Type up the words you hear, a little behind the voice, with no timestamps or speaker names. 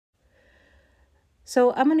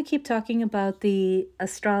So I'm going to keep talking about the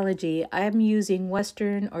astrology. I'm using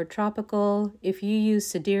Western or tropical. If you use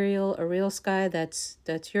sidereal or real sky, that's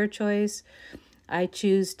your choice. I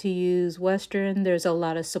choose to use Western. There's a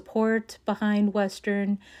lot of support behind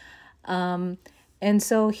Western. Um, and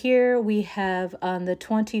so here we have on the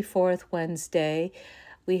 24th Wednesday,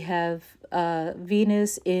 we have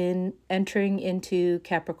Venus in entering into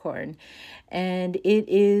Capricorn, and it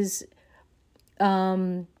is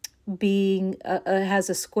being has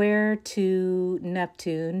a square to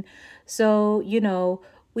Neptune. So,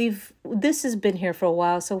 we've this has been here for a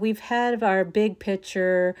while. So we've had our big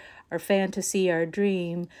picture, our fantasy, our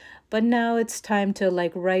dream, but now it's time to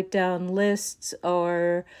like write down lists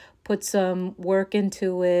or put some work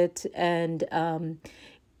into it and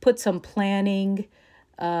put some planning,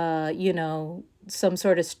 some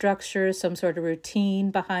sort of structure, some sort of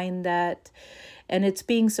routine behind that. And it's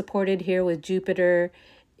being supported here with Jupiter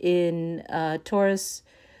in Taurus.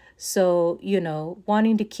 So,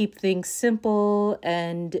 wanting to keep things simple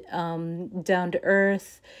and down to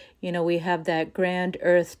earth. We have that grand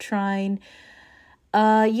earth trine.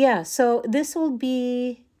 Yeah, so this will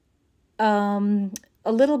be a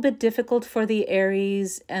little bit difficult for the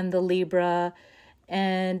Aries and the Libra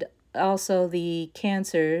and also the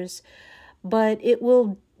Cancers, but it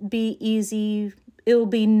will be easy. It will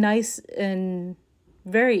be nice and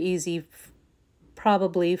very easy,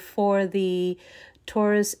 probably, for the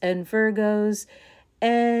Taurus and Virgos,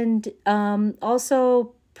 and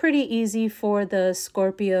also pretty easy for the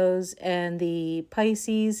Scorpios and the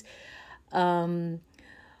Pisces. For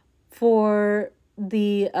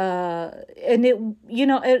the and it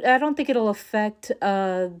I don't think it'll affect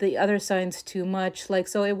the other signs too much, like,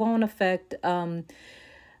 so it won't affect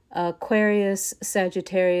Aquarius,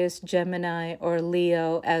 Sagittarius, Gemini, or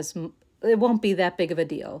Leo, as it won't be that big of a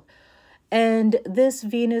deal. And this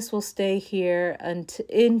Venus will stay here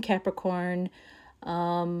in Capricorn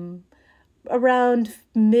around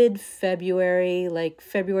mid-February, like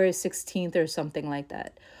February 16th or something like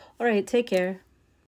that. All right, take care.